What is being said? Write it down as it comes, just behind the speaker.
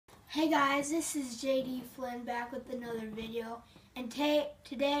Hey guys, this is JD Flynn back with another video, and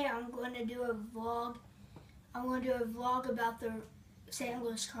today I'm going to do a vlog. I'm going to do a vlog about the St.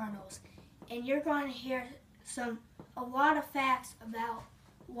 Louis Cardinals, and you're going to hear a lot of facts about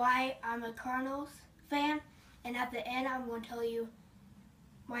why I'm a Cardinals fan, and at the end I'm going to tell you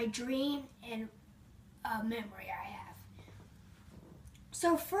my dream and memory I have.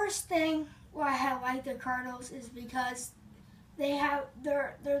 So first thing why I like the Cardinals is because they're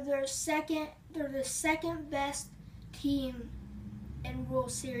the second best team and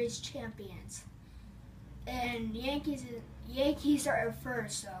World Series champions, and Yankees are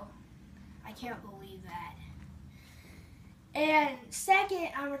first, so I can't believe that. And second,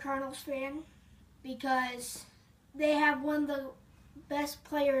 I'm a Cardinals fan because they have one of the best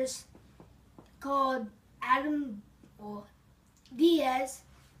players called Diaz,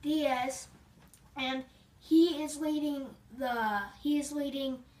 and he is leading the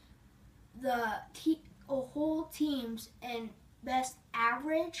whole teams in best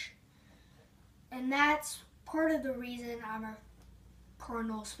average, and that's part of the reason I'm a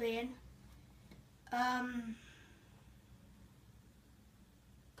Cardinals fan.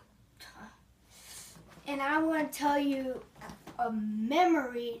 And I want to tell you a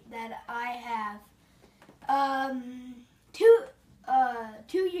memory that I have.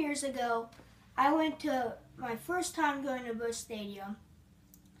 2 years ago, I went to my first time going to Busch Stadium,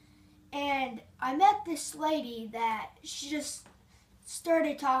 and I met this lady that she just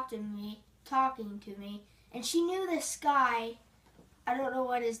started talking to me, and she knew this guy. I don't know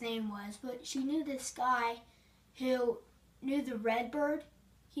what his name was, but she knew this guy who knew the Redbird.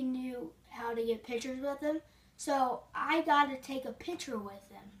 He knew how to get pictures with him, so I got to take a picture with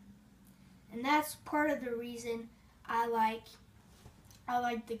him, and that's part of the reason I like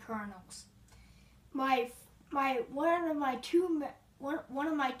the Cardinals. One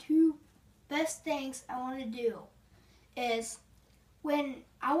of my two best things I want to do is when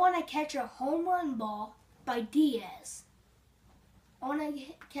I want to catch a home run ball by Diaz. I want to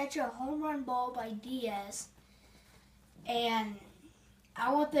catch a home run ball by Diaz, and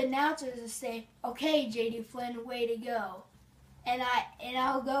I want the announcers to say, "Okay, JD Flynn, way to go," and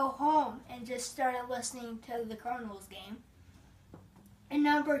I'll go home and just start listening to the Cardinals game. And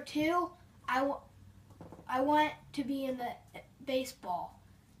number two, I want to be in the baseball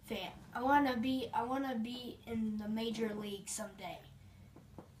fan. I want to be in the major league someday.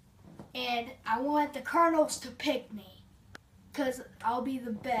 And I want the Cardinals to pick me, because I'll be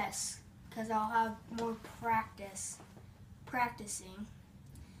the best, because I'll have more practicing.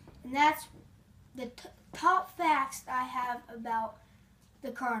 And that's the top facts I have about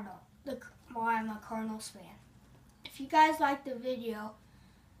the Cardinal, why I'm a Cardinals fan. If you guys like the video,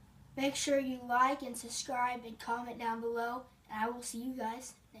 make sure you like and subscribe and comment down below, and I will see you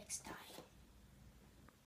guys next time.